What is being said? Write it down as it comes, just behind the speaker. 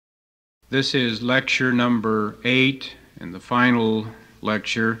This is lecture number 8 and the final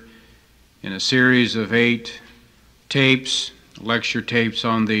lecture in a series of 8 tapes, lecture tapes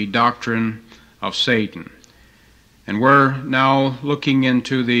on the doctrine of Satan. And we're now looking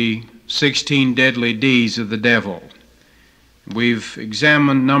into the 16 deadly deeds of the devil. We've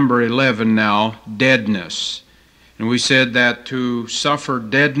examined number 11 now, deadness. And we said that to suffer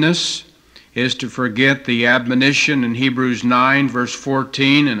deadness is to forget the admonition in Hebrews 9 verse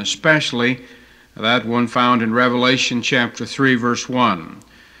 14, and especially that one found in Revelation chapter 3 verse 1,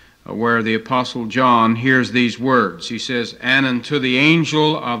 where the Apostle John hears these words. He says, "And unto the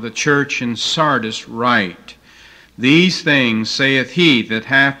angel of the church in Sardis write, These things saith he that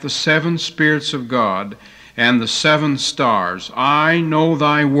hath the 7 spirits of God and the 7 stars. I know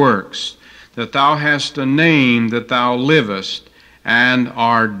thy works, that thou hast a name that thou livest and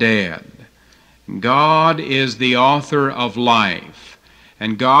are dead." God is the author of life,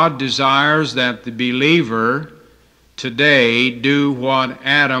 and God desires that the believer today do what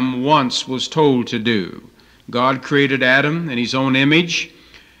Adam once was told to do. God created Adam in his own image,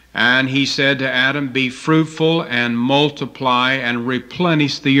 and he said to Adam, "Be fruitful and multiply and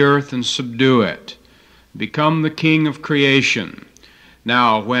replenish the earth and subdue it. Become the king of creation."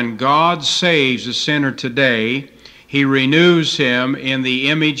 Now, when God saves a sinner today, he renews him in the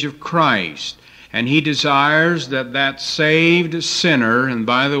image of Christ. And he desires that that saved sinner, and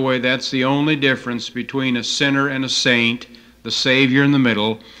by the way, that's the only difference between a sinner and a saint, the Savior in the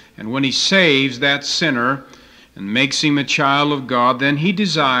middle. And when he saves that sinner and makes him a child of God, then he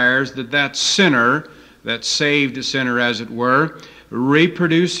desires that that sinner, that saved sinner as it were,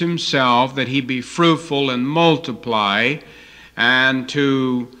 reproduce himself, that he be fruitful and multiply, and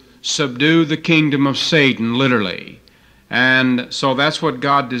to subdue the kingdom of Satan, literally. And so that's what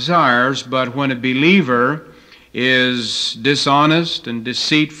God desires. But when a believer is dishonest and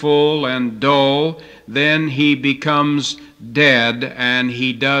deceitful and dull, then he becomes dead, and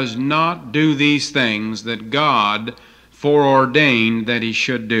he does not do these things that God foreordained that he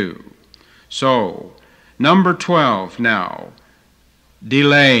should do. So, number 12 now,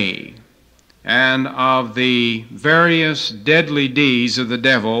 delay. And of the various deadly deeds of the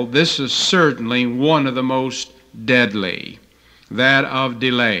devil, this is certainly one of the most deadly, that of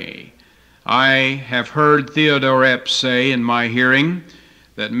delay. I have heard Theodore Epps say in my hearing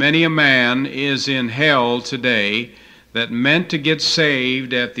that many a man is in hell today that meant to get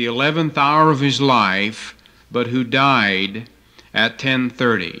saved at the 11th hour of his life, but who died at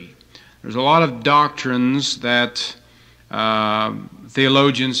 10:30. There's a lot of doctrines that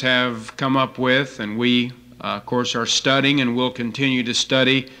theologians have come up with, and we, of course, are studying and will continue to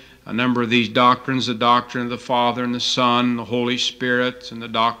study a number of these doctrines, the doctrine of the Father and the Son, the Holy Spirit, and the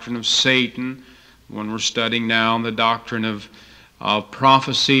doctrine of Satan. When we're studying now the doctrine of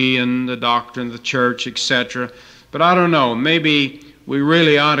prophecy and the doctrine of the church, etc. But I don't know, maybe we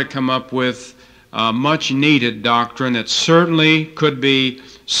really ought to come up with a much needed doctrine that certainly could be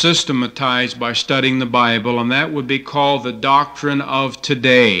systematized by studying the Bible, and that would be called the doctrine of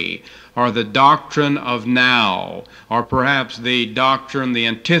today, or the doctrine of now, or perhaps the doctrine, the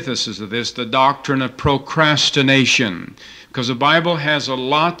antithesis of this, the doctrine of procrastination. Because the Bible has a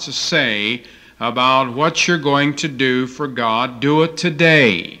lot to say about what you're going to do for God. Do it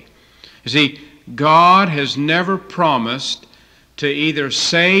today. You see, God has never promised to either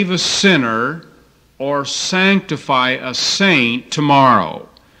save a sinner or sanctify a saint tomorrow.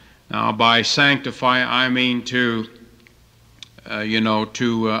 Now, by sanctify, I mean to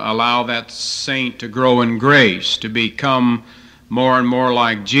allow that saint to grow in grace, to become more and more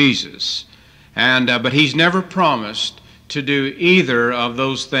like Jesus. But he's never promised to do either of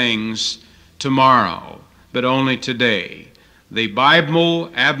those things tomorrow, but only today. The Bible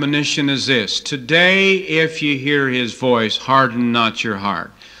admonition is this: today, if you hear his voice, harden not your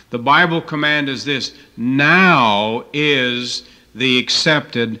heart. The Bible command is this: now is the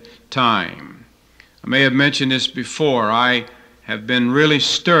accepted time. I may have mentioned this before. I have been really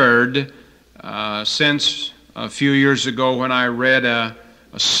stirred since a few years ago when I read a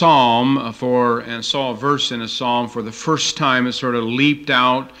psalm and saw a verse in a psalm for the first time. It sort of leaped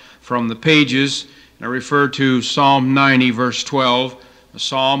out from the pages. And I refer to Psalm 90, verse 12, a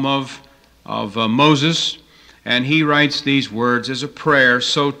psalm of Moses. And he writes these words as a prayer: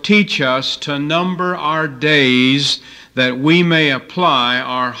 "So teach us to number our days, that we may apply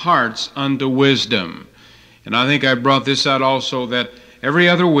our hearts unto wisdom." And I think I brought this out also, that every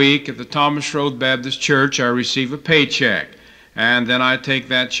other week at the Thomas Road Baptist Church I receive a paycheck. And then I take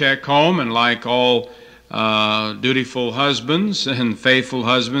that check home, and like all dutiful husbands and faithful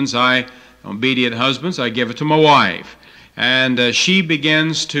husbands, obedient husbands, I give it to my wife. And she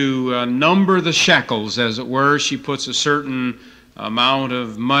begins to number the shekels, as it were. She puts a certain amount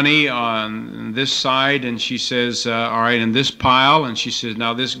of money on this side, and she says, all right, in this pile, and she says,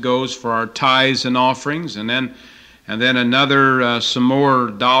 now this goes for our tithes and offerings, and then another some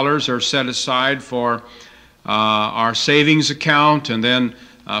more dollars are set aside for our savings account, and then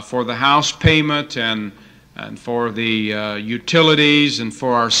for the house payment, and for the utilities, and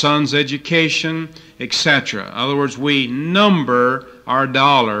for our son's education, etc. In other words, we number our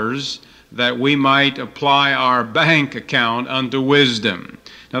dollars that we might apply our bank account unto wisdom.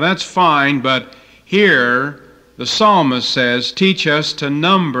 Now that's fine, but here the psalmist says, teach us to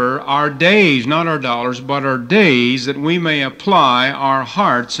number our days, not our dollars, but our days, that we may apply our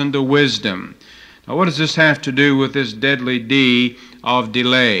hearts unto wisdom. Now what does this have to do with this deadly D of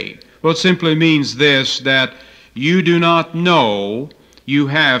delay? Well, it simply means this, that you do not know you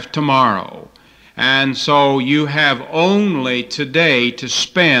have tomorrow. And so you have only today to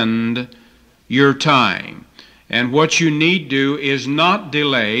spend your time. And what you need to do is not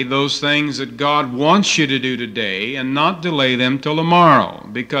delay those things that God wants you to do today, and not delay them till tomorrow,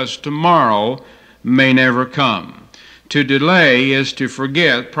 because tomorrow may never come. To delay is to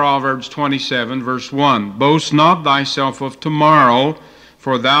forget. Proverbs 27 verse 1. Boast not thyself of tomorrow,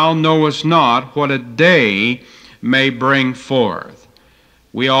 for thou knowest not what a day may bring forth.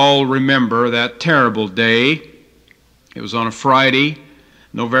 We all remember that terrible day. It was on a Friday,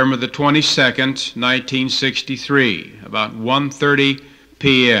 November the 22nd, 1963, about 1:30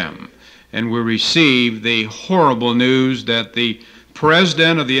 p.m. And we received the horrible news that the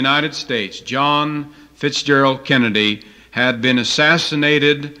President of the United States, John Fitzgerald Kennedy, had been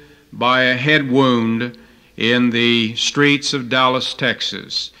assassinated by a head wound in the streets of Dallas,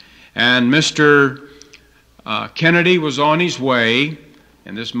 Texas. And Mr. Kennedy was on his way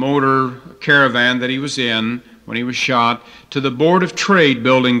in this motor caravan that he was in when he was shot to the Board of Trade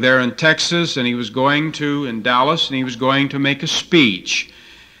building there in Texas, and he was going to, in Dallas, and he was going to make a speech.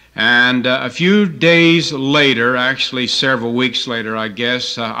 And a few days later, actually several weeks later, I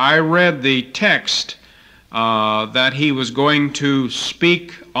guess, I read the text that he was going to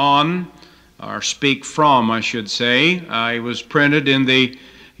speak on, or speak from, I should say. It was printed in the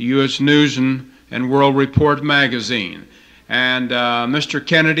U.S. News and World Report magazine. And Mr.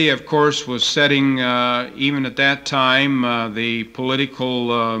 Kennedy, of course, was setting, even at that time, the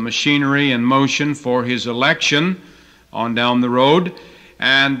political machinery in motion for his election on down the road.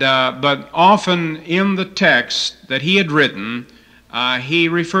 And but often in the text that he had written, he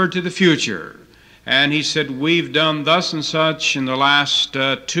referred to the future. And he said, we've done thus and such in the last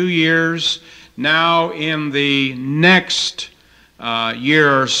 2 years. Now in the next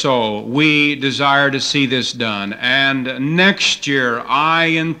year or so, we desire to see this done. And next year, I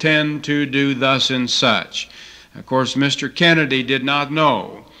intend to do thus and such. Of course, Mr. Kennedy did not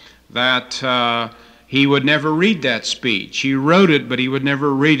know that he would never read that speech. He wrote it, but he would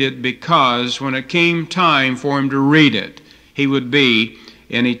never read it, because when it came time for him to read it, he would be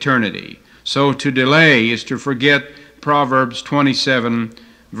in eternity. So to delay is to forget Proverbs 27,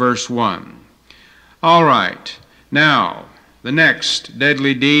 verse 1. All right. Now, the next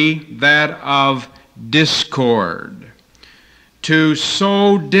deadly D, that of discord. To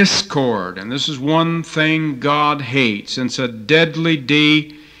sow discord, and this is one thing God hates, and it's a deadly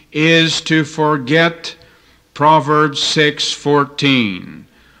D, is to forget Proverbs 6:14,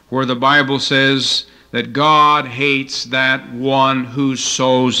 where the Bible says that God hates that one who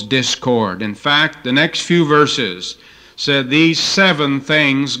sows discord. In fact, the next few verses said these 7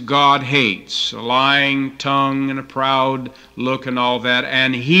 things God hates: a lying tongue and a proud look and all that,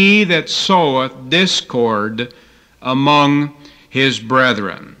 and he that soweth discord among his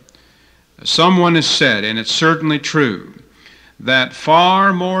brethren. Someone has said, and it's certainly true, that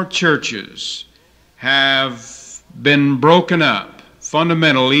far more churches have been broken up,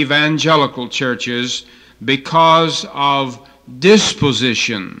 fundamental evangelical churches, because of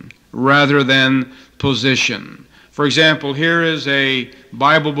disposition rather than position. For example, here is a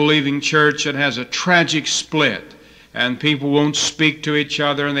Bible-believing church that has a tragic split, and people won't speak to each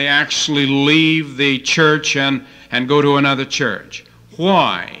other, and they actually leave the church and go to another church.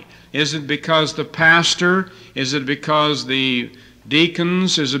 Why? Is it because the pastor? Is it because the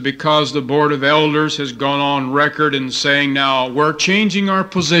deacons? Is it because the board of elders has gone on record in saying, now, we're changing our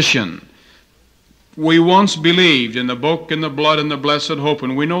position? We once believed in the book and the blood and the blessed hope,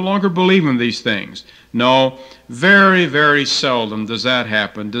 and we no longer believe in these things. No, very, very seldom does that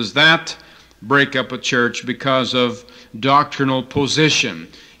happen. Does that break up a church because of doctrinal position?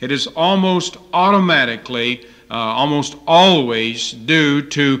 It is almost automatically, almost always due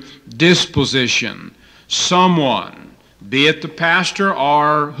to disposition. Someone be it the pastor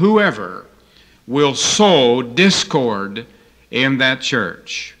or whoever, will sow discord in that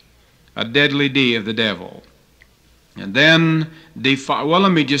church. A deadly deed of the devil. And then, well,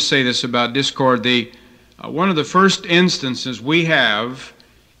 let me just say this about discord. One of the first instances we have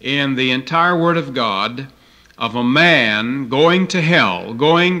in the entire Word of God of a man going to hell,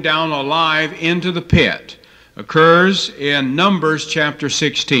 going down alive into the pit, occurs in Numbers chapter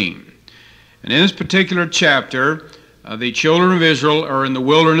 16. And in this particular chapter, the children of Israel are in the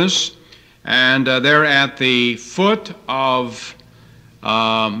wilderness, and they're at the foot of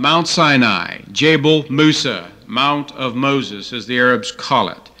Mount Sinai, Jabal Musa, Mount of Moses, as the Arabs call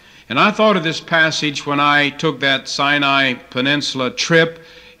it. And I thought of this passage when I took that Sinai Peninsula trip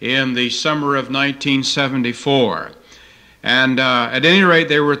in the summer of 1974. And at any rate,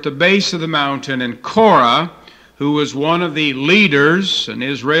 they were at the base of the mountain, and Korah, who was one of the leaders, an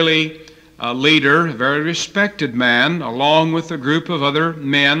Israeli leader, a very respected man, along with a group of other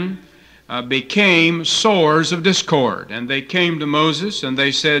men, became sowers of discord. And they came to Moses and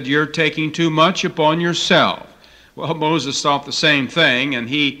they said, "You're taking too much upon yourself." Well, Moses thought the same thing, and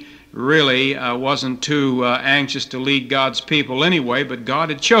he really wasn't too anxious to lead God's people anyway, but God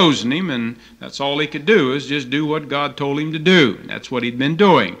had chosen him, and that's all he could do, is just do what God told him to do. That's what he'd been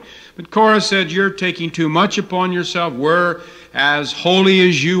doing. But Korah said, "You're taking too much upon yourself. We're as holy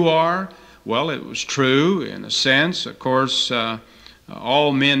as you are." Well, it was true in a sense. Of course,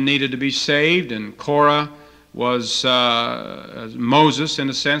 all men needed to be saved, and Korah was, Moses in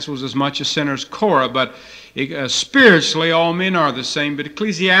a sense was as much a sinner as Korah, but spiritually all men are the same, but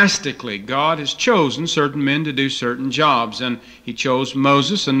ecclesiastically God has chosen certain men to do certain jobs, and he chose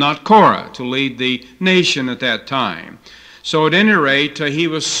Moses and not Korah to lead the nation at that time. So at any rate, he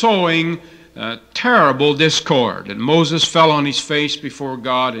was sowing terrible discord, and Moses fell on his face before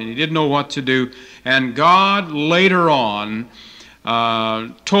God, and he didn't know what to do. And God later on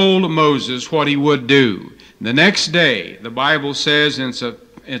told Moses what he would do. The next day, the Bible says, and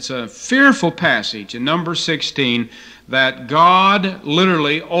it's a fearful passage in Numbers 16, that God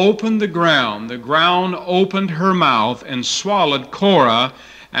literally opened the ground. The ground opened her mouth and swallowed Korah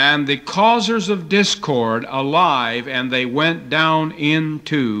and the causers of discord alive, and they went down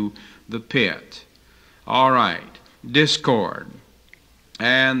into the pit. All right, discord.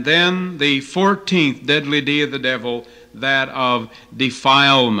 And then the 14th deadly deed of the devil, that of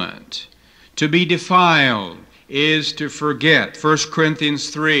defilement. To be defiled is to forget. 1 Corinthians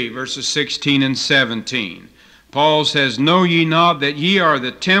 3, verses 16 and 17. Paul says, "Know ye not that ye are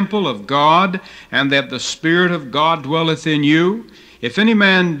the temple of God, and that the Spirit of God dwelleth in you? If any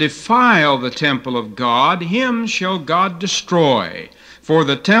man defile the temple of God, him shall God destroy. For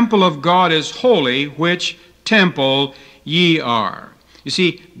the temple of God is holy, which temple ye are." You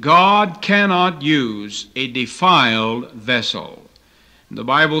see, God cannot use a defiled vessel. The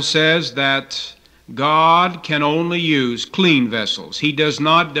Bible says that God can only use clean vessels. He does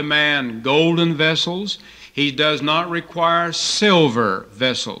not demand golden vessels. He does not require silver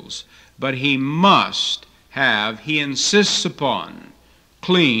vessels. But he must have, he insists upon,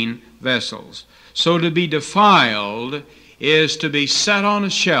 clean vessels. So to be defiled is to be set on a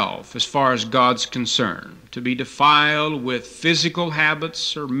shelf as far as God's concerned. To be defiled with physical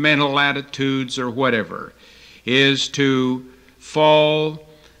habits or mental attitudes or whatever is to fall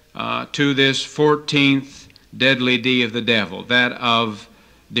to this 14th deadly deed of the devil, that of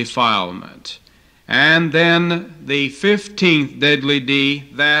defilement. And then the 15th deadly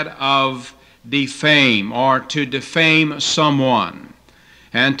deed, that of defame, or to defame someone.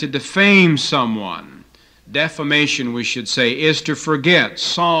 And to defame someone, defamation we should say, is to forget.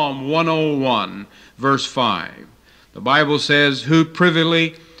 Psalm 101, verse 5. The Bible says, "Who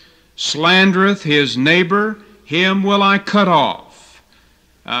privily slandereth his neighbor, him will I cut off."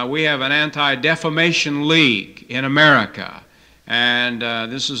 We have an anti-defamation league in America, and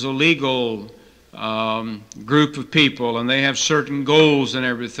this is a legal group of people, and they have certain goals and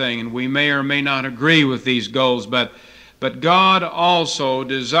everything, and we may or may not agree with these goals, but God also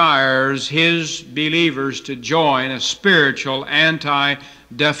desires his believers to join a spiritual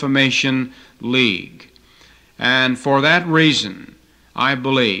anti-defamation league. And for that reason, I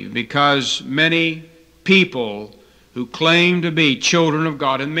believe, because many people who claim to be children of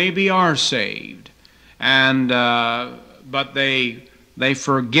God and maybe are saved, and but they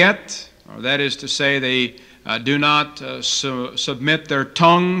forget, or that is to say, they do not submit their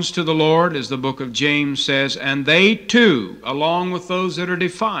tongues to the Lord, as the book of James says, and they too, along with those that are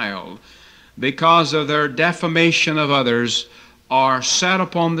defiled, because of their defamation of others, are set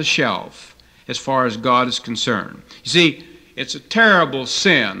upon the shelf as far as God is concerned. You see, it's a terrible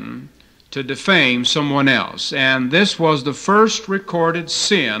sin to defame someone else. And this was the first recorded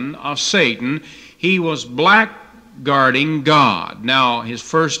sin of Satan. He was blackguarding God. Now, his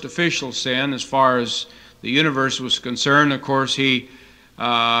first official sin, as far as the universe was concerned, of course,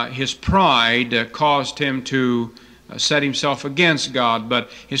 his pride caused him to set himself against God. But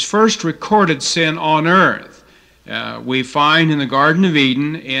his first recorded sin on earth, we find in the Garden of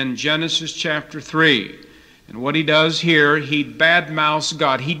Eden in Genesis chapter 3. And what he does here, he badmouths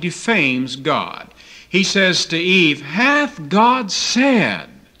God. He defames God. He says to Eve, "Hath God said?"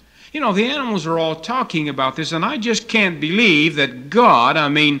 You know, the animals are all talking about this, and I just can't believe that God,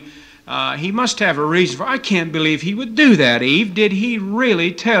 he must have a reason for it. I can't believe he would do that, Eve. Did he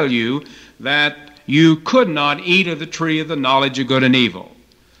really tell you that you could not eat of the tree of the knowledge of good and evil?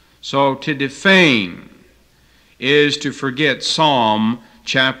 So to defame is to forget Psalm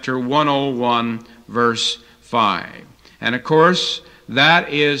chapter 101, verse 5. And of course, that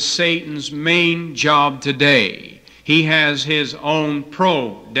is Satan's main job today. He has his own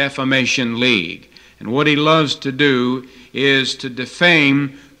pro-defamation league. And what he loves to do is to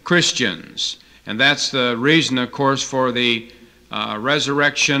defame Christians. And that's the reason, of course, for the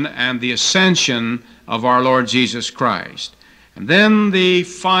resurrection and the ascension of our Lord Jesus Christ. And then the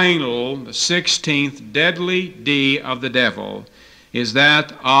final, the 16th deadly D of the devil is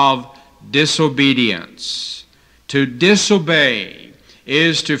that of disobedience. To disobey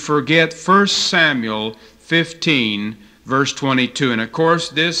is to forget 1 Samuel 15, verse 22. And of course,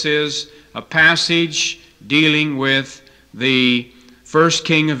 this is a passage dealing with the first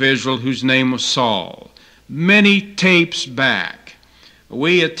king of Israel, whose name was Saul. Many tapes back,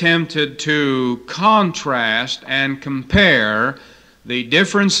 we attempted to contrast and compare the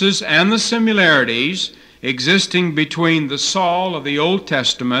differences and the similarities existing between the Saul of the Old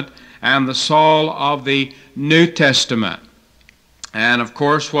Testament and the Saul of the New Testament. And of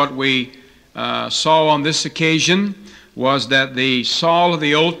course, what we saw on this occasion was that the Saul of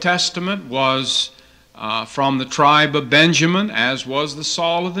the Old Testament was from the tribe of Benjamin, as was the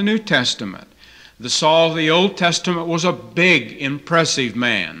Saul of the New Testament. The Saul of the Old Testament was a big, impressive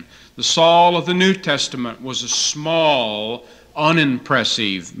man. The Saul of the New Testament was a small,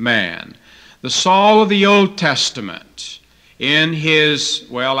 unimpressive man. The Saul of the Old Testament, in his,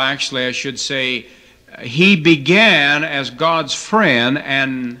 well, actually I should say, he began as God's friend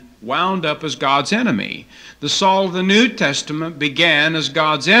and wound up as God's enemy. The Saul of the New Testament began as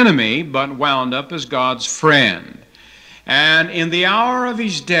God's enemy, but wound up as God's friend. And in the hour of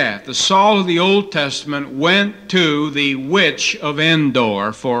his death, the Saul of the Old Testament went to the witch of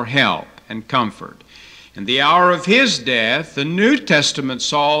Endor for help and comfort. In the hour of his death, the New Testament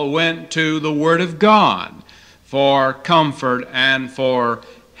Saul went to the Word of God for comfort and for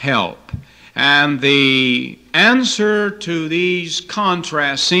help. And the answer to these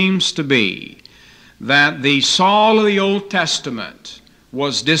contrasts seems to be that the Saul of the Old Testament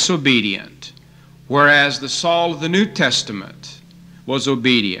was disobedient, whereas the Saul of the New Testament was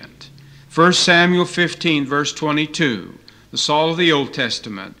obedient. 1 Samuel 15, verse 22, the Saul of the Old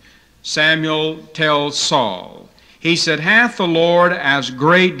Testament, Samuel tells Saul, he said, "Hath the Lord as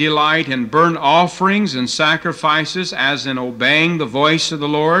great delight in burnt offerings and sacrifices as in obeying the voice of the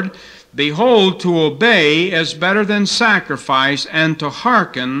Lord? Behold, to obey is better than sacrifice, and to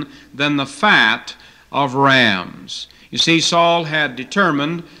hearken than the fat of rams." You see, Saul had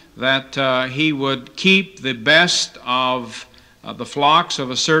determined that he would keep the best of the flocks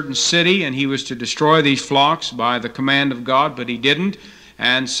of a certain city, and he was to destroy these flocks by the command of God, but he didn't.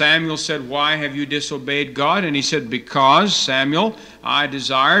 And Samuel said, "Why have you disobeyed God?" And he said, "Because, Samuel, I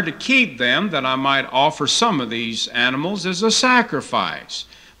desire to keep them, that I might offer some of these animals as a sacrifice."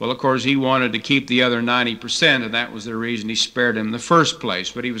 Well, of course, he wanted to keep the other 90%, and that was the reason he spared him in the first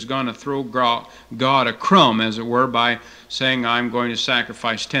place. But he was going to throw God a crumb, as it were, by saying, "I'm going to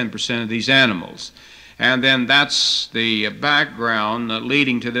sacrifice 10% of these animals." And then that's the background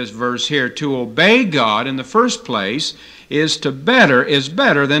leading to this verse here. To obey God in the first place is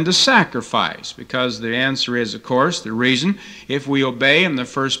better than to sacrifice, because the answer is, of course, the reason, if we obey in the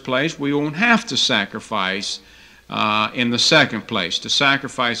first place, we won't have to sacrifice in the second place. To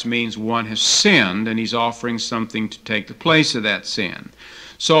sacrifice means one has sinned, and he's offering something to take the place of that sin.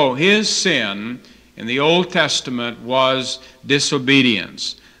 So his sin in the Old Testament was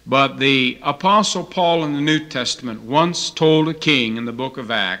disobedience. But the Apostle Paul in the New Testament once told a king in the book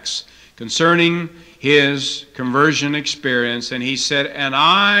of Acts concerning his conversion experience, and he said, "And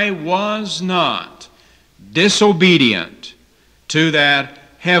I was not disobedient to that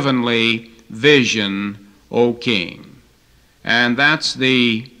heavenly vision, O king." And that's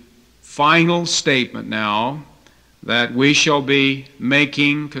the final statement now that we shall be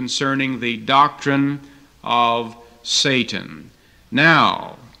making concerning the doctrine of Satan.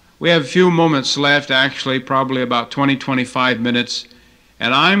 Now, we have a few moments left, actually probably about 20-25 minutes,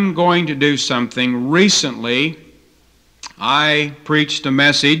 and I'm going to do something. Recently, I preached a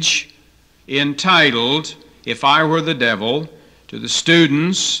message entitled, "If I Were the Devil," to the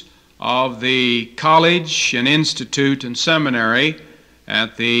students of the college and institute and seminary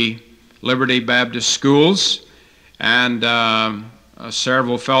at the Liberty Baptist schools, and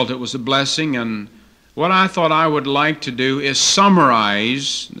several felt it was a blessing. And what I thought I would like to do is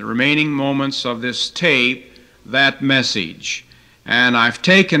summarize the remaining moments of this tape, that message. And I've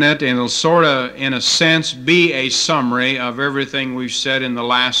taken it, and it'll sort of, in a sense, be a summary of everything we've said in the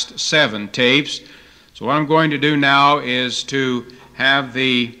last 7 tapes. So what I'm going to do now is to have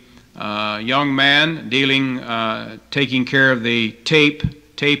the young man taking care of the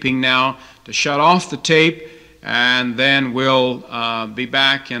taping now, to shut off the tape, and then we'll be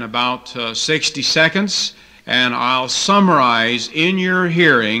back in about 60 seconds, and I'll summarize in your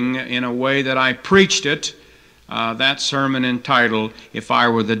hearing, in a way that I preached it, that sermon entitled, "If I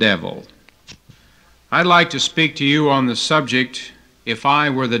Were the Devil." I'd like to speak to you on the subject, "If I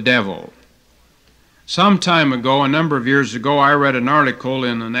Were the Devil." Some time ago, a number of years ago, I read an article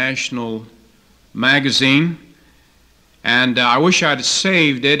in a national magazine, and I wish I'd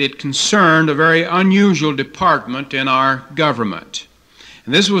saved it. It concerned a very unusual department in our government.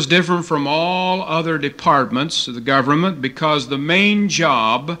 And this was different from all other departments of the government, because the main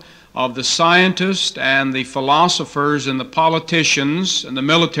job of the scientists and the philosophers and the politicians and the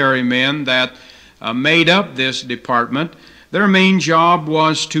military men that made up this department, their main job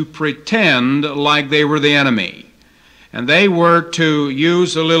was to pretend like they were the enemy. And they were to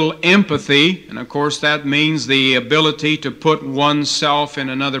use a little empathy, and of course that means the ability to put oneself in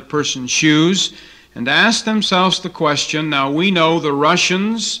another person's shoes, and to ask themselves the question, now we know the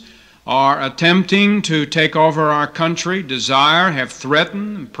Russians are attempting to take over our country, have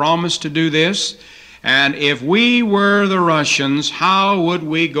threatened and promised to do this, and if we were the Russians, how would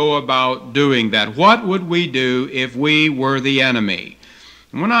we go about doing that? What would we do if we were the enemy?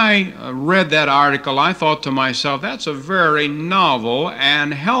 And when I read that article, I thought to myself, that's a very novel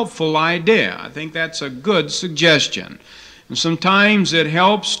and helpful idea. I think that's a good suggestion. And sometimes it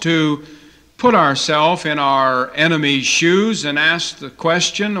helps to put ourselves in our enemy's shoes and ask the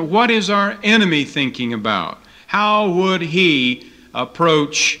question, what is our enemy thinking about? How would he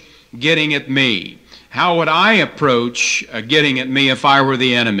approach getting at me? How would I approach getting at me if I were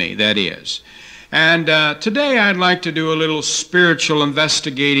the enemy, that is? And today I'd like to do a little spiritual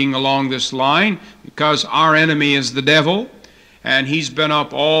investigating along this line, because our enemy is the devil, and he's been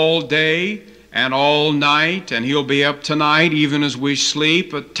up all day and all night, and he'll be up tonight even as we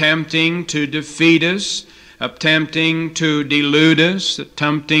sleep, attempting to defeat us, attempting to delude us,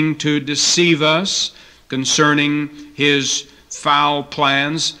 attempting to deceive us concerning his foul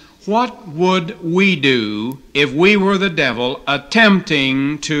plans. What would we do if we were the devil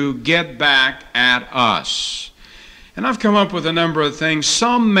attempting to get back at us? And I've come up with a number of things.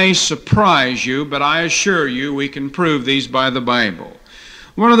 Some may surprise you, but I assure you we can prove these by the Bible.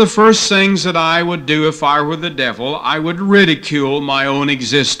 One of the first things that I would do if I were the devil, I would ridicule my own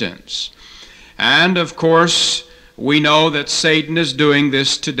existence. And of course, we know that Satan is doing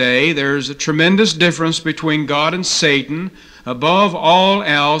this today. There's a tremendous difference between God and Satan. Above all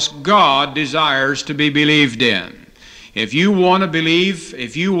else, God desires to be believed in. If you want to believe,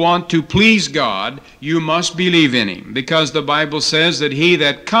 if you want to please God, you must believe in Him, because the Bible says that he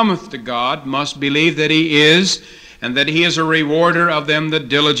that cometh to God must believe that He is, and that He is a rewarder of them that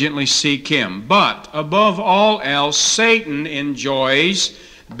diligently seek Him. But above all else, Satan enjoys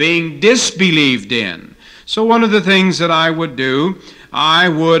being disbelieved in. So one of the things that I would do, I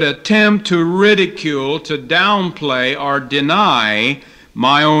would attempt to ridicule, to downplay, or deny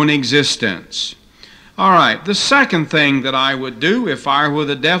my own existence. All right, the second thing that I would do if I were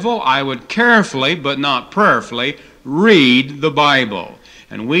the devil, I would carefully, but not prayerfully, read the Bible.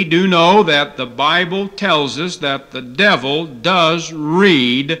 And we do know that the Bible tells us that the devil does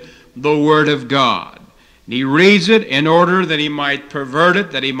read the Word of God. And he reads it in order that he might pervert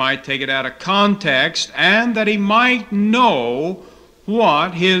it, that he might take it out of context, and that he might know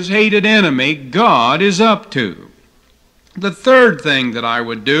what his hated enemy, God, is up to. The third thing that I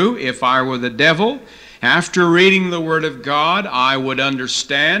would do if I were the devil, after reading the Word of God, I would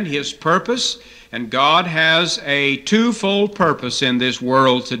understand His purpose. And God has a twofold purpose in this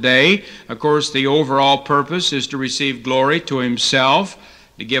world today. Of course, the overall purpose is to receive glory to Himself,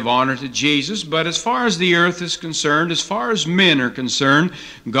 to give honor to Jesus. But as far as the earth is concerned, as far as men are concerned,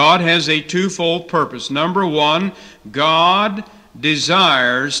 God has a twofold purpose. Number one, God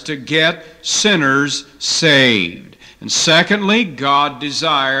desires to get sinners saved. And secondly, God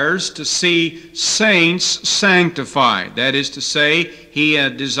desires to see saints sanctified. That is to say, He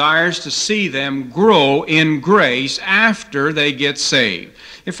desires to see them grow in grace after they get saved.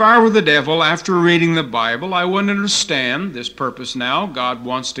 If I were the devil, after reading the Bible, I wouldn't understand this purpose now. God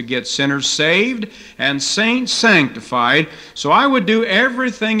wants to get sinners saved and saints sanctified. So I would do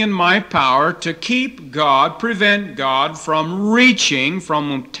everything in my power to keep God, prevent God from reaching,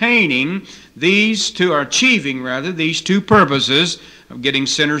 from obtaining these two, or achieving rather, these two purposes of getting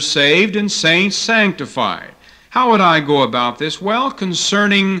sinners saved and saints sanctified. How would I go about this? Well,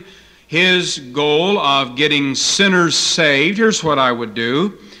 concerning His goal of getting sinners saved, here's what I would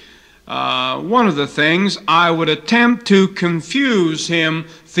do. One of the things, I would attempt to confuse him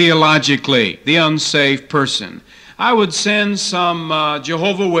theologically, the unsaved person. I would send some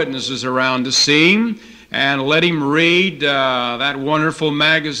Jehovah's Witnesses around to see him and let him read that wonderful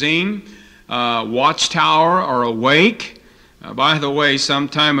magazine, Watchtower or Awake. By the way, some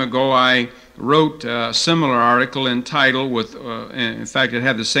time ago I wrote a similar article entitled in fact it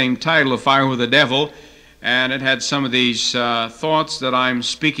had the same title, If I Were the Devil, and it had some of these thoughts that I'm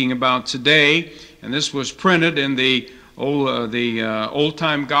speaking about today, and this was printed in the Old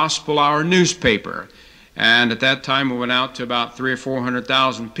Time Gospel Hour newspaper. And at that time it went out to about 300,000 or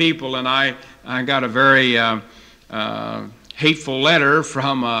 400,000 people, and I got a very hateful letter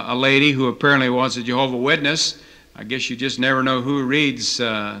from a lady who apparently was a Jehovah's Witness. I guess you just never know who reads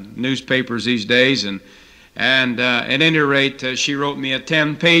newspapers these days. And at any rate, she wrote me a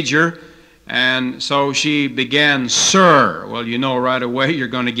 10-pager, and so she began, "Sir." Well, you know right away you're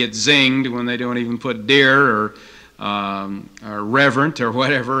going to get zinged when they don't even put "dear" or "reverent" or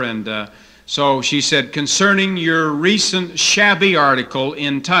whatever. And so she said, "Concerning your recent shabby article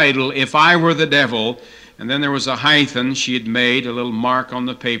entitled, If I Were the Devil," and then there was a hyphen she had made, a little mark on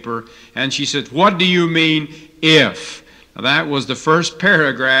the paper, and she said, "What do you mean, if?" Now, that was the first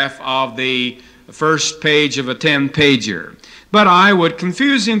paragraph of the first page of a 10-pager. But I would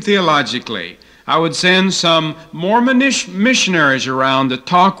confuse him theologically. I would send some Mormon missionaries around to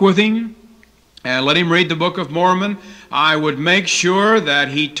talk with him and let him read the Book of Mormon. I would make sure that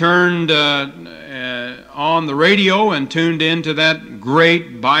he turned on the radio and tuned into that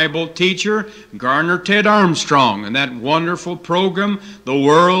great Bible teacher, Garner Ted Armstrong, and that wonderful program, The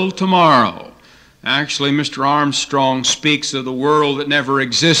World Tomorrow. Actually, Mr. Armstrong speaks of the world that never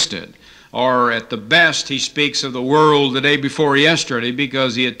existed, or at the best he speaks of the world the day before yesterday,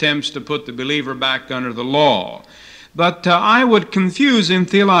 because he attempts to put the believer back under the law. But I would confuse him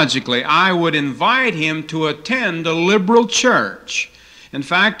theologically. I would invite him to attend a liberal church. In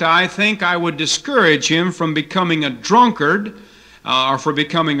fact, I think I would discourage him from becoming a drunkard or for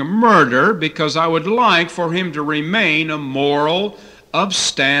becoming a murderer, because I would like for him to remain a moral,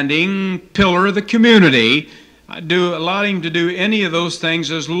 upstanding pillar of the community. I'd allow him to do any of those things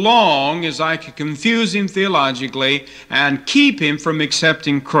as long as I could confuse him theologically and keep him from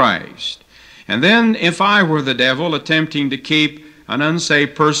accepting Christ. And then, if I were the devil attempting to keep an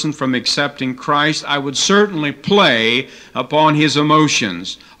unsaved person from accepting Christ, I would certainly play upon his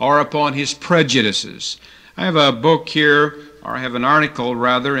emotions or upon his prejudices. I have a book here, or I have an article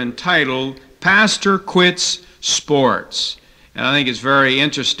rather, entitled "Pastor Quits Sports." And I think it's very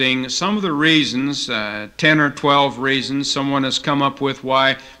interesting. Some of the reasons, 10 or 12 reasons, someone has come up with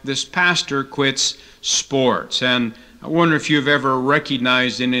why this pastor quits sports. And I wonder if you've ever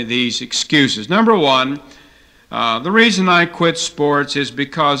recognized any of these excuses. Number one, the reason I quit sports is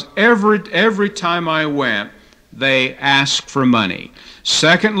because every time I went, they asked for money.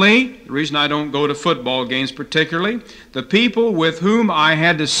 Secondly, the reason I don't go to football games particularly, the people with whom I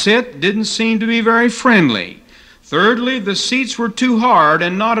had to sit didn't seem to be very friendly. Thirdly, the seats were too hard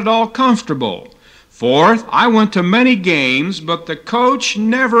and not at all comfortable. Fourth, I went to many games, but the coach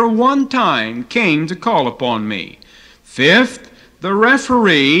never one time came to call upon me. Fifth, the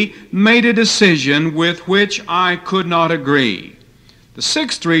referee made a decision with which I could not agree. The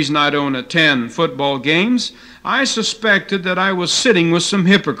sixth reason I don't attend football games, I suspected that I was sitting with some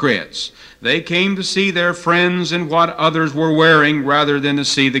hypocrites. They came to see their friends and what others were wearing rather than to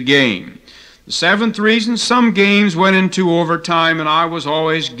see the game. The seventh reason, some games went into overtime and I was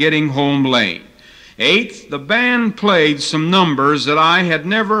always getting home late. Eighth, the band played some numbers that I had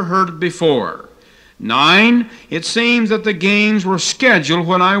never heard before. 9, it seems that the games were scheduled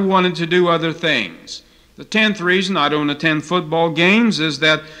when I wanted to do other things. The 10th reason I don't attend football games is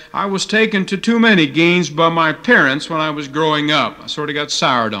that I was taken to too many games by my parents when I was growing up. I sort of got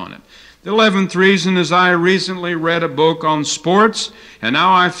soured on it. The 11th reason is I recently read a book on sports, and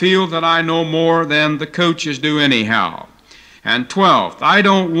now I feel that I know more than the coaches do anyhow. And 12th, I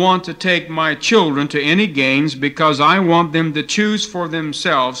don't want to take my children to any games because I want them to choose for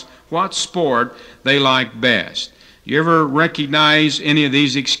themselves what sport they like best. You ever recognize any of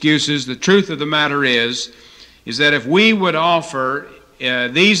these excuses? The truth of the matter is that if we would offer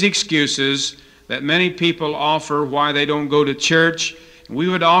these excuses that many people offer why they don't go to church, we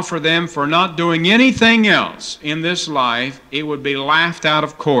would offer them for not doing anything else in this life, it would be laughed out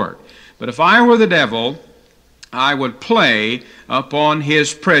of court. But if I were the devil, I would play upon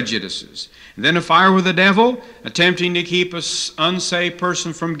his prejudices. And then if I were the devil, attempting to keep an unsaved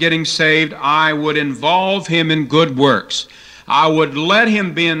person from getting saved, I would involve him in good works. I would let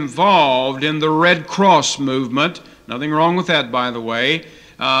him be involved in the Red Cross movement. Nothing wrong with that, by the way.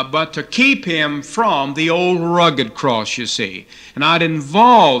 But to keep him from the old rugged cross, you see. And I'd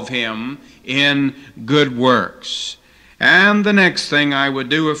involve him in good works. And the next thing I would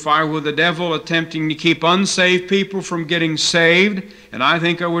do if I were the devil attempting to keep unsaved people from getting saved, and I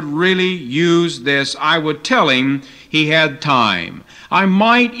think I would really use this, I would tell him he had time. I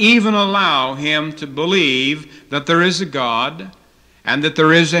might even allow him to believe that there is a God, and that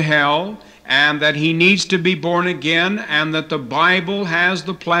there is a hell, and that he needs to be born again, and that the Bible has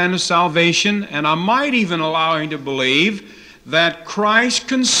the plan of salvation, and I might even allow him to believe that Christ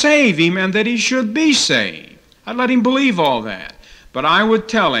can save him and that he should be saved. I'd let him believe all that. But I would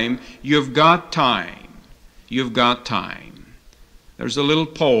tell him, you've got time. You've got time. There's a little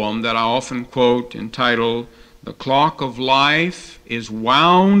poem that I often quote entitled, "The clock of life is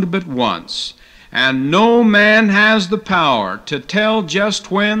wound but once, and no man has the power to tell just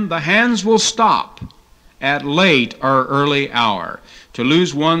when the hands will stop at late or early hour. To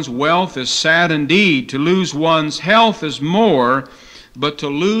lose one's wealth is sad indeed. To lose one's health is more. But to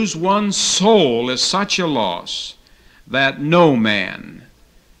lose one's soul is such a loss that no man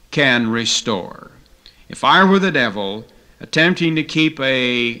can restore." If I were the devil, attempting to keep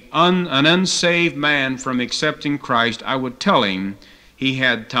an unsaved man from accepting Christ, I would tell him he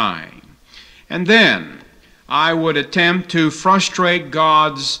had time. And then I would attempt to frustrate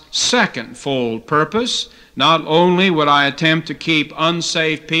God's second-fold purpose. Not only would I attempt to keep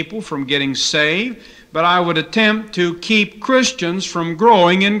unsaved people from getting saved, but I would attempt to keep Christians from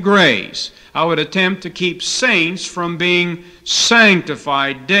growing in grace. I would attempt to keep saints from being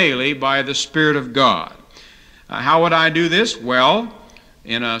sanctified daily by the Spirit of God. How would I do this? Well,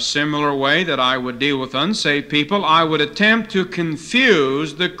 in a similar way that I would deal with unsaved people, I would attempt to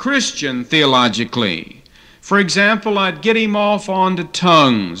confuse the Christian theologically. For example, I'd get him off into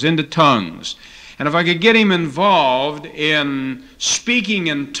tongues. And if I could get him involved in speaking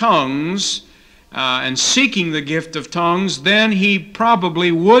in tongues, and seeking the gift of tongues, then he probably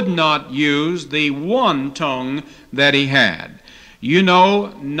would not use the one tongue that he had. You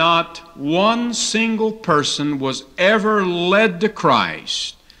know, not one single person was ever led to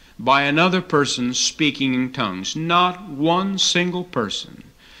Christ by another person speaking in tongues. Not one single person.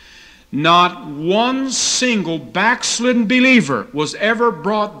 Not one single backslidden believer was ever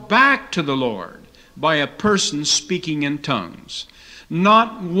brought back to the Lord by a person speaking in tongues.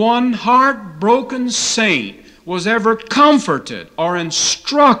 Not one heartbroken saint was ever comforted or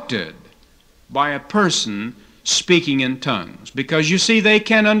instructed by a person speaking in tongues. Because you see, they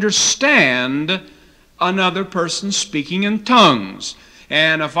can understand another person speaking in tongues.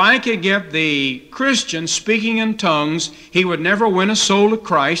 And if I could get the Christian speaking in tongues, he would never win a soul to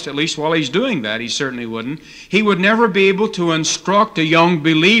Christ. At least while he's doing that, he certainly wouldn't. He would never be able to instruct a young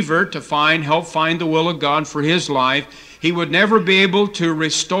believer to help find the will of God for his life. He would never be able to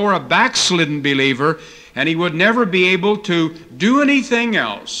restore a backslidden believer, and he would never be able to do anything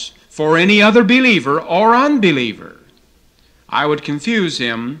else for any other believer or unbeliever. I would confuse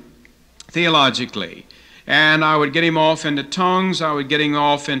him theologically, and I would get him off into tongues. I would get him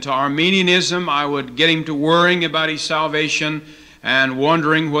off into Arminianism. I would get him to worrying about his salvation and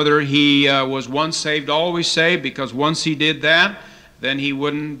wondering whether he was once saved, always saved, because once he did that, then he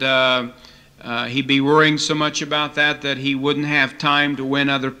wouldn't... he'd be worrying so much about that he wouldn't have time to win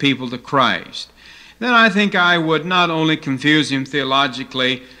other people to Christ. Then I think I would not only confuse him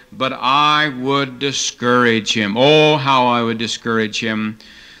theologically, but I would discourage him. Oh, how I would discourage him.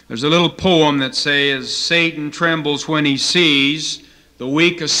 There's a little poem that says, "Satan trembles when he sees the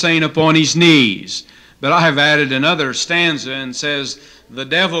weakest saint upon his knees." But I have added another stanza and says, "The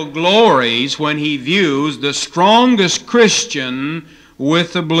devil glories when he views the strongest Christian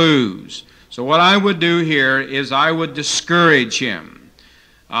with the blues." So what I would do here is I would discourage him.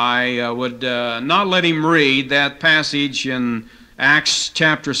 I would not let him read that passage in Acts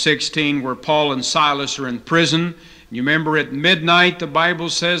chapter 16 where Paul and Silas are in prison. You remember at midnight the Bible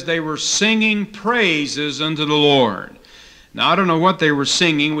says they were singing praises unto the Lord. Now I don't know what they were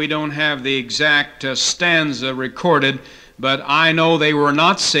singing. We don't have the exact stanza recorded, but I know they were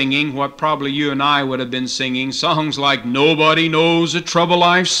not singing what probably you and I would have been singing, songs like Nobody Knows the Trouble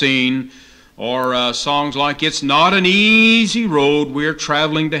I've Seen, or songs like It's Not an Easy Road, We're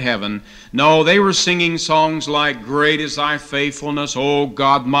Traveling to Heaven. No, they were singing songs like Great is Thy Faithfulness, O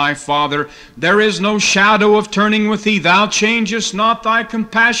God my Father, There is no shadow of turning with Thee, Thou changest not, Thy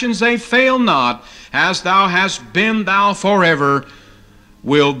compassions they fail not, as Thou hast been, Thou forever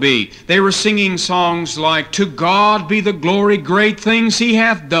will be. They were singing songs like To God be the glory, great things He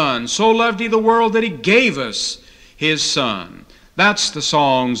hath done, so loved He the world that He gave us His Son. That's the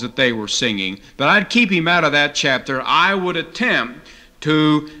songs that they were singing. But I'd keep him out of that chapter. I would attempt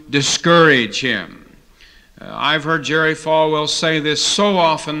to discourage him. I've heard Jerry Falwell say this so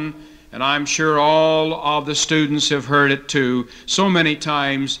often, and I'm sure all of the students have heard it too, so many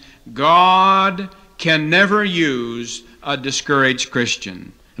times. God can never use a discouraged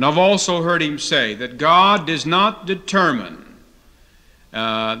Christian. And I've also heard him say that God does not determine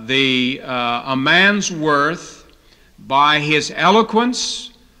a man's worth by his eloquence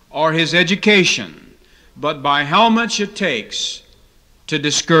or his education, but by how much it takes to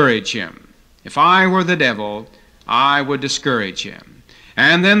discourage him. If I were the devil, I would discourage him.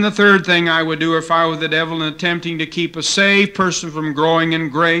 And then the third thing I would do if I were the devil in attempting to keep a saved person from growing in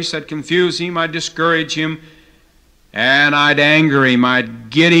grace, I'd confuse him, I'd discourage him, and I'd anger him, I'd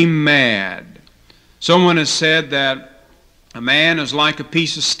get him mad. Someone has said that a man is like a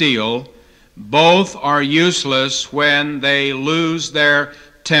piece of steel. Both are useless when they lose their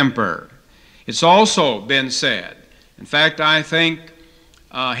temper. It's also been said, in fact, I think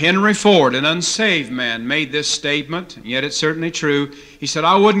Henry Ford, an unsaved man, made this statement, and yet it's certainly true. He said,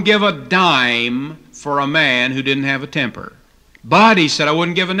 I wouldn't give a dime for a man who didn't have a temper. But, he said, I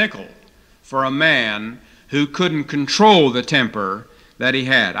wouldn't give a nickel for a man who couldn't control the temper that he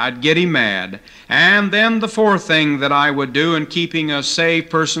had. I'd get him mad. And then the fourth thing that I would do in keeping a saved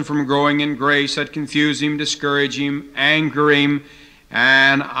person from growing in grace, I'd confuse him, discourage him, anger him,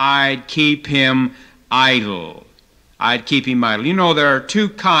 and I'd keep him idle. I'd keep him idle. You know, there are two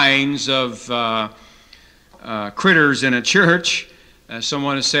kinds of critters in a church.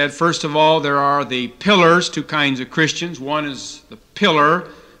 Someone has said, first of all, there are the pillars, two kinds of Christians. One is the pillar.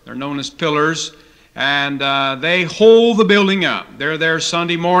 They're known as pillars. And they hold the building up. They're there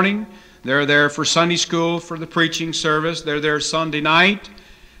Sunday morning. They're there for Sunday school, for the preaching service. They're there Sunday night.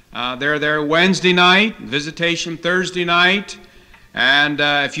 They're there Wednesday night, visitation Thursday night. And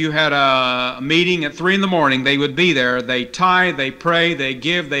if you had a meeting at 3 in the morning, they would be there. They tithe, they pray, they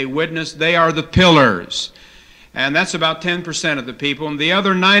give, they witness. They are the pillars. And that's about 10% of the people. And the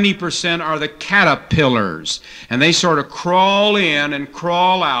other 90% are the caterpillars. And they sort of crawl in and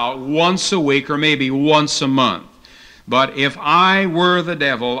crawl out once a week or maybe once a month. But if I were the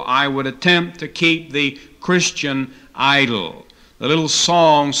devil, I would attempt to keep the Christian idle. The little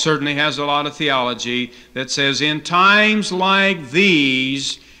song certainly has a lot of theology that says, in times like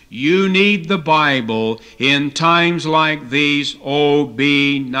these, you need the Bible. In times like these, oh,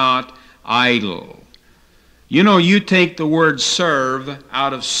 be not idle. You know, you take the word serve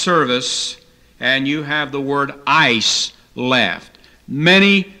out of service and you have the word ice left.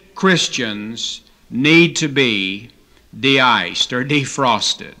 Many Christians need to be de-iced or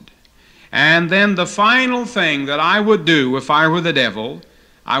defrosted. And then the final thing that I would do if I were the devil,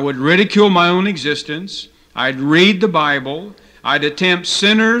 I would ridicule my own existence. I'd read the Bible. I'd attempt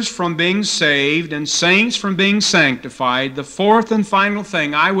sinners from being saved and saints from being sanctified. The fourth and final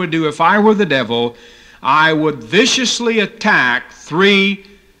thing I would do if I were the devil, I would viciously attack three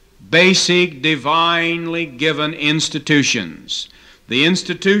basic, divinely given institutions. The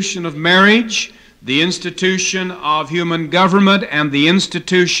institution of marriage, the institution of human government, and the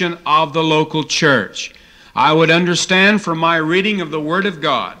institution of the local church. I would understand from my reading of the Word of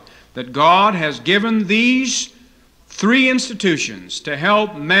God that God has given these three institutions to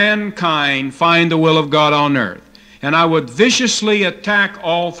help mankind find the will of God on earth. And I would viciously attack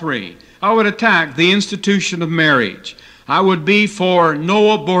all three. I would attack the institution of marriage. I would be for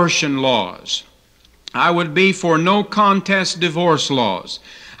no abortion laws. I would be for no contest divorce laws.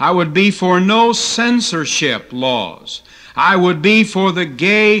 I would be for no censorship laws. I would be for the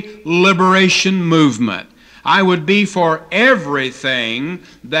gay liberation movement. I would be for everything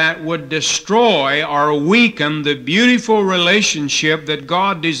that would destroy or weaken the beautiful relationship that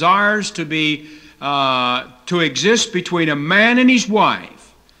God desires to exist between a man and his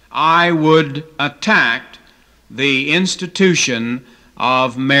wife. I would attack the institution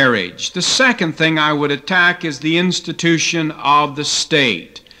of marriage. The second thing I would attack is the institution of the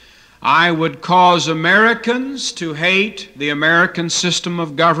state. I would cause Americans to hate the American system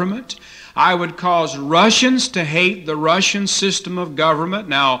of government. I would cause Russians to hate the Russian system of government.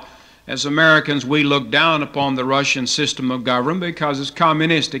 Now, as Americans, we look down upon the Russian system of government because it's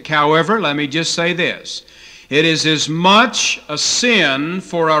communistic. However, let me just say this. It is as much a sin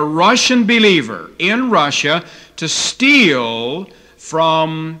for a Russian believer in Russia to steal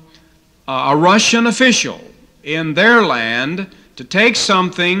from a Russian official in their land, to take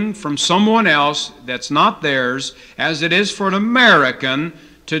something from someone else that's not theirs, as it is for an American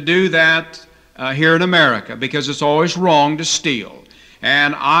to do that here in America, because it's always wrong to steal.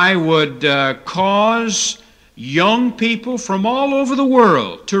 And I would cause young people from all over the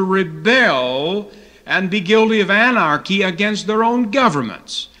world to rebel and be guilty of anarchy against their own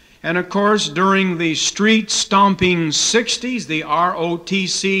governments. And of course, during the street stomping 60s, the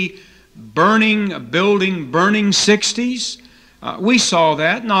ROTC building burning 60s, we saw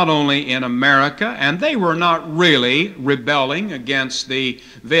that not only in America, and they were not really rebelling against the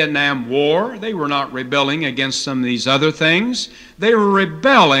Vietnam War. They were not rebelling against some of these other things. They were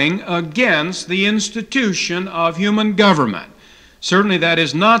rebelling against the institution of human government. Certainly that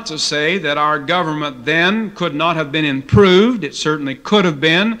is not to say that our government then could not have been improved. It certainly could have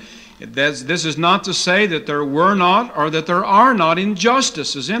been. This is not to say that there were not or that there are not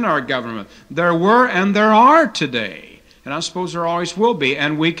injustices in our government. There were and there are today. And I suppose there always will be.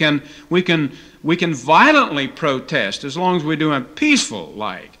 And we can violently protest as long as we do it peaceful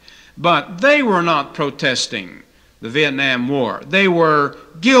like. But they were not protesting the Vietnam War. They were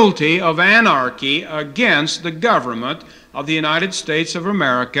guilty of anarchy against the government of the United States of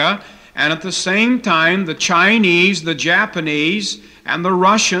America, and at the same time the Chinese, the Japanese, and the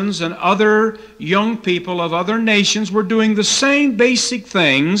Russians and other young people of other nations were doing the same basic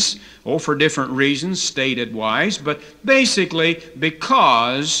things, for different reasons, stated-wise, but basically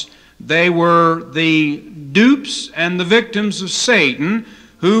because they were the dupes and the victims of Satan,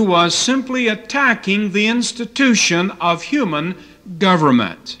 who was simply attacking the institution of human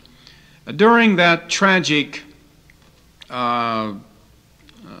government. During that tragic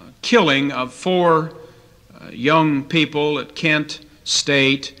killing of 4 young people at Kent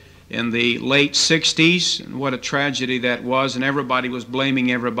State in the late 60s, and what a tragedy that was, and everybody was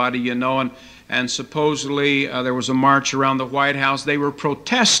blaming everybody, you know, and supposedly there was a march around the White House. They were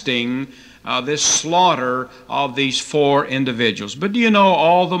protesting this slaughter of these 4 individuals. But do you know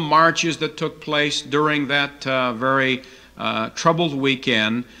all the marches that took place during that very troubled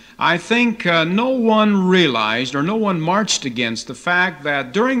weekend? I think no one realized or no one marched against the fact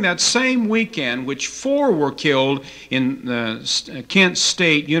that during that same weekend, which 4 were killed in Kent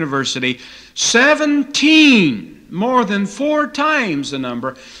State University, 17, more than 4 times the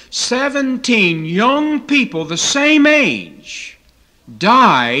number, 17 young people the same age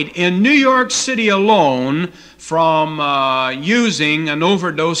died in New York City alone from using an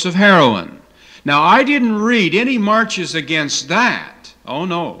overdose of heroin. Now, I didn't read any marches against that. Oh,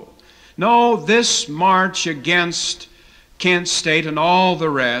 no. No, this march against Kent State and all the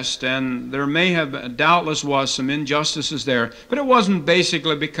rest, and there may have, doubtless was some injustices there, but it wasn't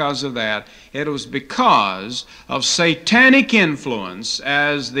basically because of that. It was because of satanic influence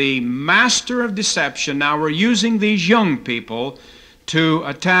as the master of deception. Now we're using these young people to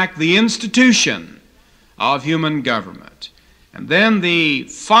attack the institution of human government. And then the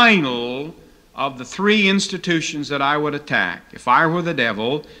final of the 3 institutions that I would attack, if I were the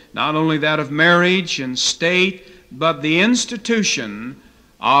devil, not only that of marriage and state, but the institution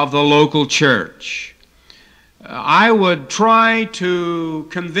of the local church. I would try to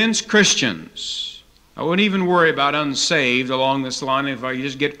convince Christians. I wouldn't even worry about unsaved along this line if I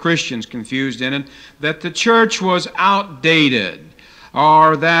just get Christians confused in it, that the church was outdated,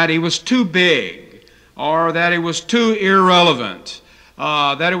 or that it was too big, or that it was too irrelevant,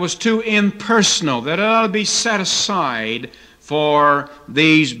 that it was too impersonal, that it ought to be set aside for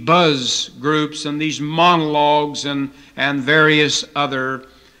these buzz groups and these monologues and various other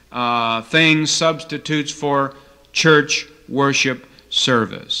things, substitutes for church worship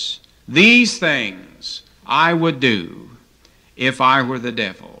service. These things I would do if I were the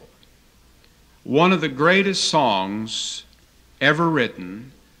devil. One of the greatest songs ever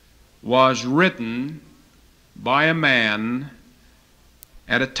written was written by a man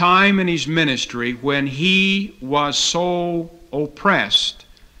at a time in his ministry when he was so oppressed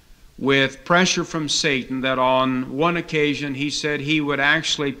with pressure from Satan that on one occasion he said he would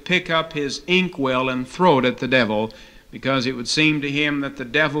actually pick up his inkwell and throw it at the devil, because it would seem to him that the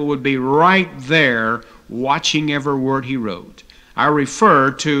devil would be right there watching every word he wrote. I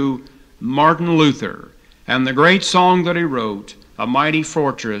refer to Martin Luther and the great song that he wrote, "A Mighty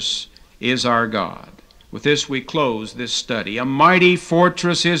Fortress is Our God." With this we close this study. A mighty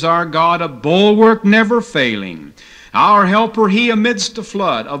fortress is our God, a bulwark never failing. Our helper he amidst the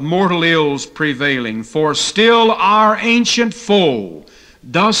flood of mortal ills prevailing. For still our ancient foe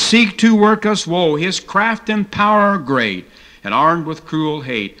does seek to work us woe. His craft and power are great, and armed with cruel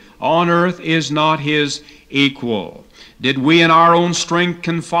hate. On earth is not his equal. Did we in our own strength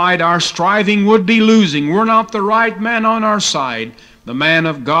confide, our striving would be losing. Were not the right man on our side, the man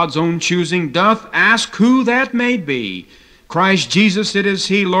of God's own choosing, doth ask who that may be. Christ Jesus it is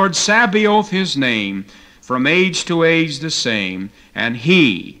he, Lord Sabaoth his name, from age to age the same, and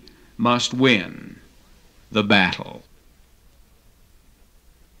he must win the battle.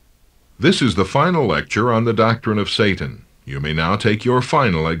 This is the final lecture on the doctrine of Satan. You may now take your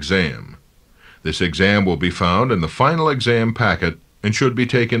final exam. This exam will be found in the final exam packet and should be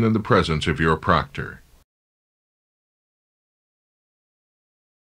taken in the presence of your proctor.